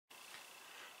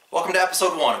Welcome to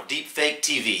episode 1 of Deepfake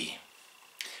TV.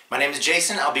 My name is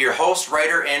Jason. I'll be your host,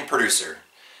 writer, and producer.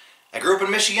 I grew up in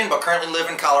Michigan but currently live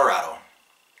in Colorado.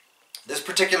 This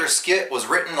particular skit was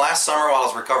written last summer while I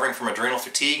was recovering from adrenal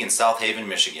fatigue in South Haven,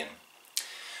 Michigan.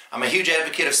 I'm a huge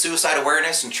advocate of suicide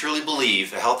awareness and truly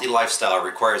believe a healthy lifestyle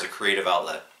requires a creative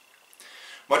outlet.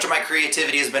 Much of my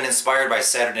creativity has been inspired by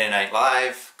Saturday Night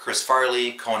Live, Chris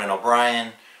Farley, Conan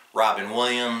O'Brien, Robin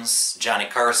Williams, Johnny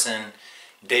Carson,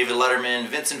 David Letterman,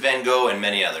 Vincent van Gogh, and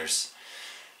many others.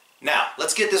 Now,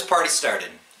 let's get this party started.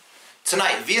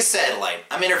 Tonight, via satellite,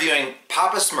 I'm interviewing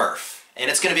Papa Smurf, and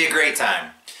it's going to be a great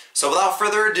time. So without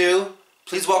further ado,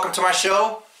 please welcome to my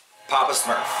show, Papa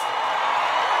Smurf.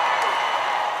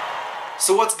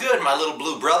 So what's good, my little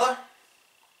blue brother?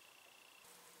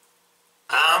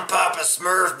 I'm Papa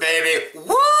Smurf, baby.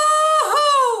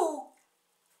 Woohoo!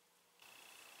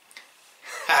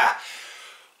 Ha!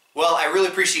 Well, I really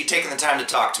appreciate you taking the time to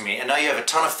talk to me, and now you have a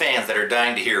ton of fans that are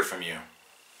dying to hear from you.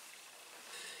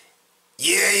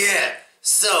 Yeah.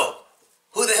 So,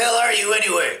 who the hell are you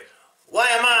anyway? Why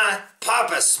am I,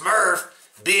 Papa Smurf,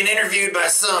 being interviewed by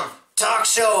some talk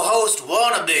show host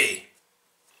wannabe?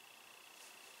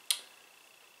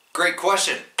 Great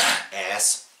question,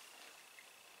 ass.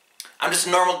 I'm just a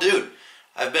normal dude.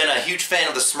 I've been a huge fan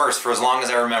of the Smurfs for as long as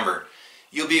I remember.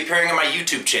 You'll be appearing on my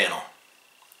YouTube channel.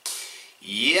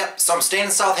 Yep, so I'm staying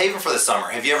in South Haven for the summer.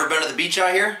 Have you ever been to the beach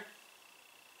out here?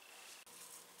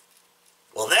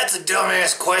 Well, that's a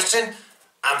dumbass question.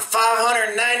 I'm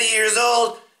 590 years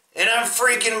old and I'm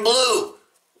freaking blue.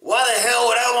 Why the hell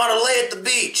would I want to lay at the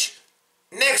beach?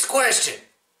 Next question.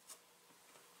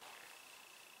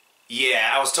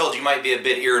 Yeah, I was told you might be a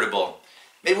bit irritable.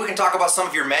 Maybe we can talk about some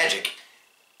of your magic.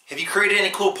 Have you created any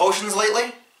cool potions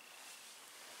lately?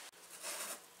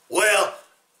 Well,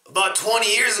 about 20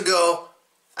 years ago,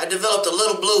 I developed a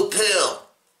little blue pill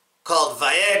called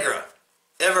Viagra.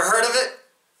 Ever heard of it?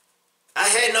 I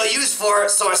had no use for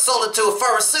it, so I sold it to a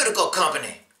pharmaceutical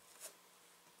company.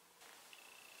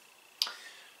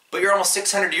 But you're almost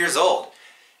 600 years old.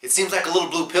 It seems like a little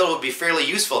blue pill would be fairly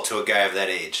useful to a guy of that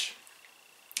age.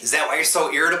 Is that why you're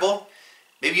so irritable?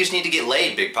 Maybe you just need to get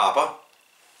laid, Big Papa.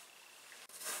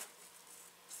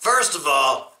 First of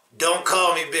all, don't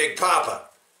call me Big Papa.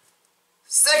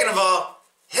 Second of all,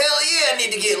 hell yeah, I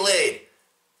need to get laid.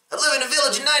 I live in a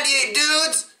village of 98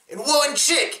 dudes and one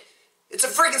chick. It's a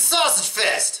freaking sausage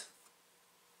fest.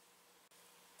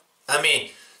 I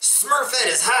mean, Smurfette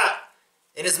is hot,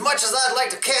 and as much as I'd like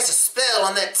to cast a spell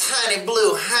on that tiny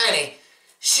blue hiney,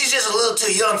 she's just a little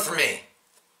too young for me.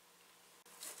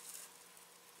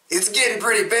 It's getting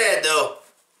pretty bad, though.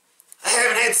 I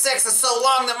haven't had sex in so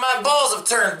long that my balls have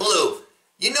turned blue.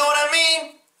 You know what I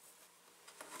mean?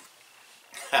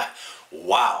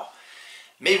 Wow.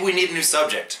 Maybe we need a new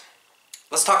subject.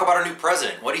 Let's talk about our new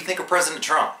president. What do you think of President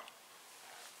Trump?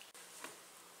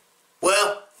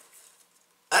 Well,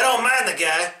 I don't mind the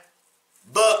guy,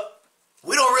 but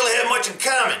we don't really have much in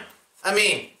common. I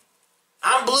mean,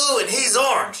 I'm blue and he's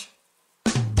orange.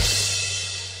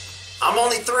 I'm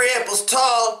only 3 apples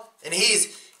tall and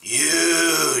he's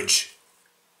huge.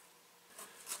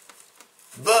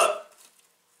 But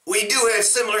we do have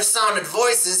similar sounding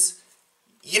voices.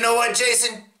 You know what,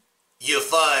 Jason? You're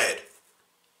fired.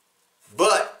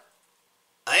 But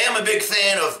I am a big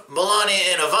fan of Melania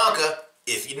and Ivanka,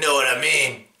 if you know what I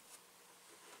mean.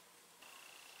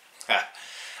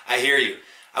 I hear you.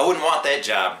 I wouldn't want that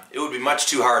job. It would be much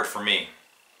too hard for me.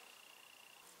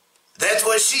 That's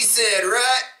what she said,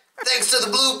 right? Thanks to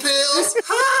the blue pills?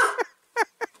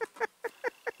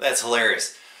 That's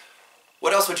hilarious.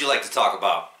 What else would you like to talk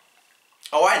about?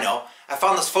 Oh, I know. I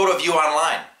found this photo of you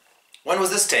online. When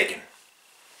was this taken?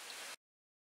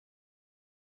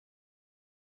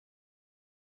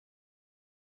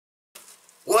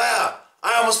 Wow,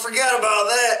 I almost forgot about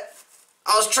that.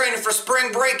 I was training for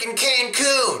spring break in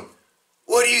Cancun.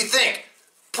 What do you think?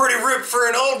 Pretty ripped for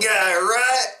an old guy,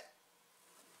 right?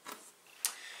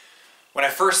 When I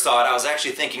first saw it, I was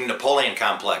actually thinking Napoleon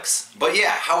complex. But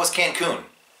yeah, how was Cancun?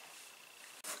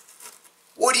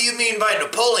 What do you mean by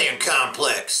Napoleon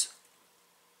complex?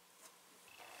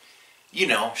 You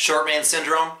know, short man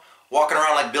syndrome, walking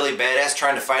around like Billy Badass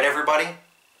trying to fight everybody.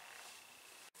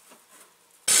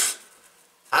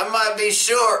 I might be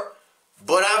short,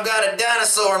 but I've got a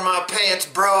dinosaur in my pants,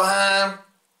 broheim.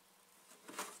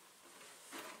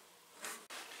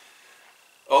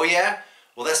 Oh yeah?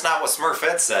 Well, that's not what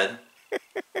Smurfette said.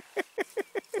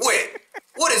 Wait,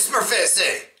 what did Smurfette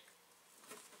say?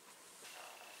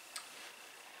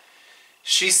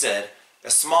 She said, a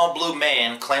small blue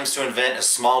man claims to invent a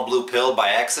small blue pill by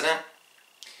accident.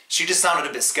 She just sounded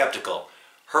a bit skeptical.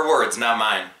 Her words, not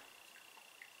mine.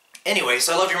 Anyway,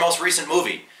 so I love your most recent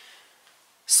movie,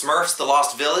 Smurfs: The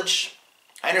Lost Village.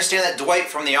 I understand that Dwight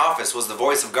from The Office was the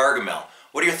voice of Gargamel.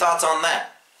 What are your thoughts on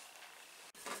that?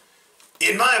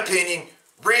 In my opinion,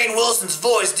 Rainn Wilson's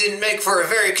voice didn't make for a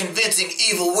very convincing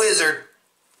evil wizard.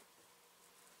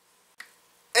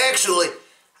 Actually,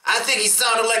 I think he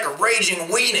sounded like a raging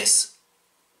weenus.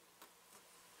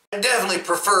 I definitely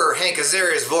prefer Hank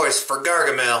Azaria's voice for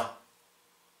Gargamel.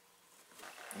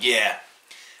 Yeah,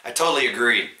 I totally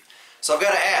agree. So I've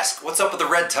got to ask, what's up with the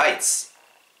red tights?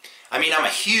 I mean, I'm a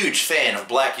huge fan of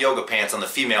black yoga pants on the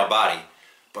female body,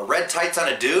 but red tights on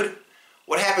a dude?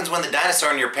 What happens when the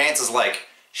dinosaur in your pants is like,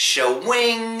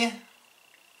 shawing?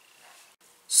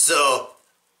 So,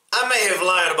 I may have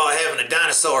lied about having a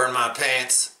dinosaur in my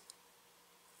pants.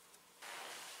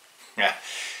 Yeah,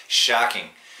 shocking.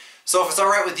 So if it's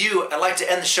alright with you, I'd like to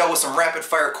end the show with some rapid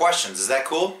fire questions. Is that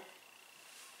cool?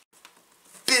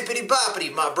 Bippity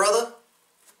boppity, my brother.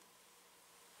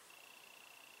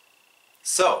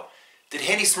 So, did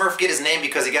Handy Smurf get his name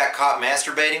because he got caught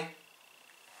masturbating?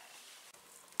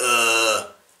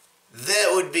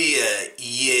 That would be a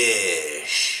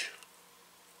yes.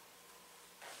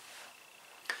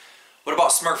 What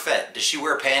about Smurfette? Does she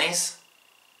wear panties?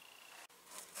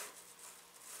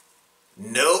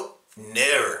 Nope,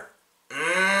 never.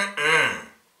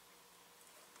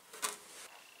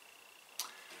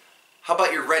 How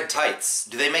about your red tights?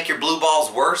 Do they make your blue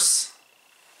balls worse?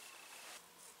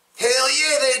 Hell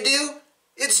yeah, they do.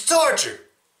 It's torture.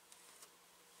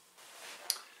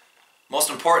 Most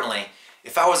importantly,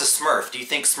 if I was a Smurf, do you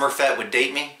think Smurfette would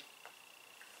date me?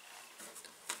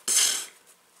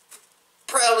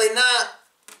 Probably not.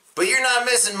 But you're not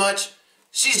missing much.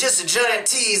 She's just a giant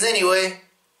tease anyway.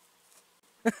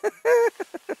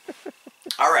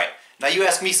 Alright, now you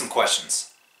ask me some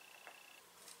questions.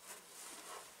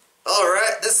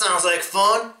 Alright, that sounds like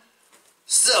fun.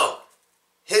 So,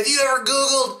 have you ever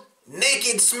Googled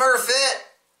naked Smurfette?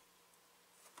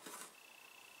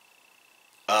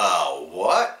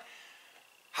 What?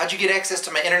 How'd you get access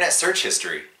to my internet search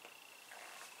history?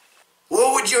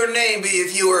 What would your name be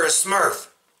if you were a Smurf?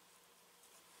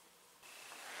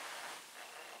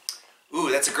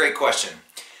 Ooh, that's a great question.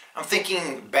 I'm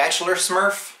thinking Bachelor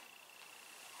Smurf?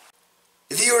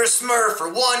 If you were a Smurf for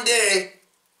one day,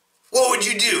 what would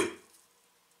you do?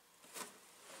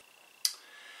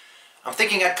 I'm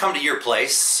thinking I'd come to your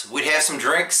place, we'd have some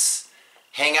drinks,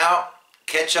 hang out,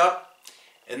 catch up,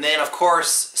 and then, of course,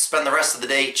 spend the rest of the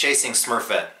day chasing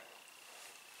Smurfette.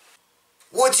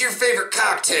 What's your favorite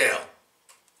cocktail?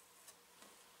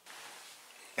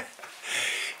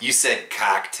 You said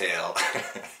cocktail.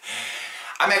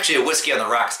 I'm actually a whiskey on the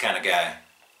rocks kind of guy.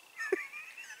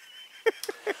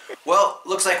 Well,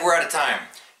 looks like we're out of time.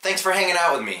 Thanks for hanging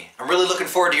out with me. I'm really looking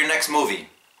forward to your next movie.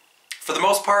 For the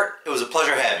most part, it was a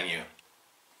pleasure having you.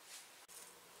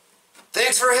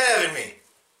 Thanks for having me.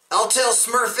 I'll tell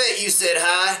Smurfette you said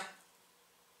hi.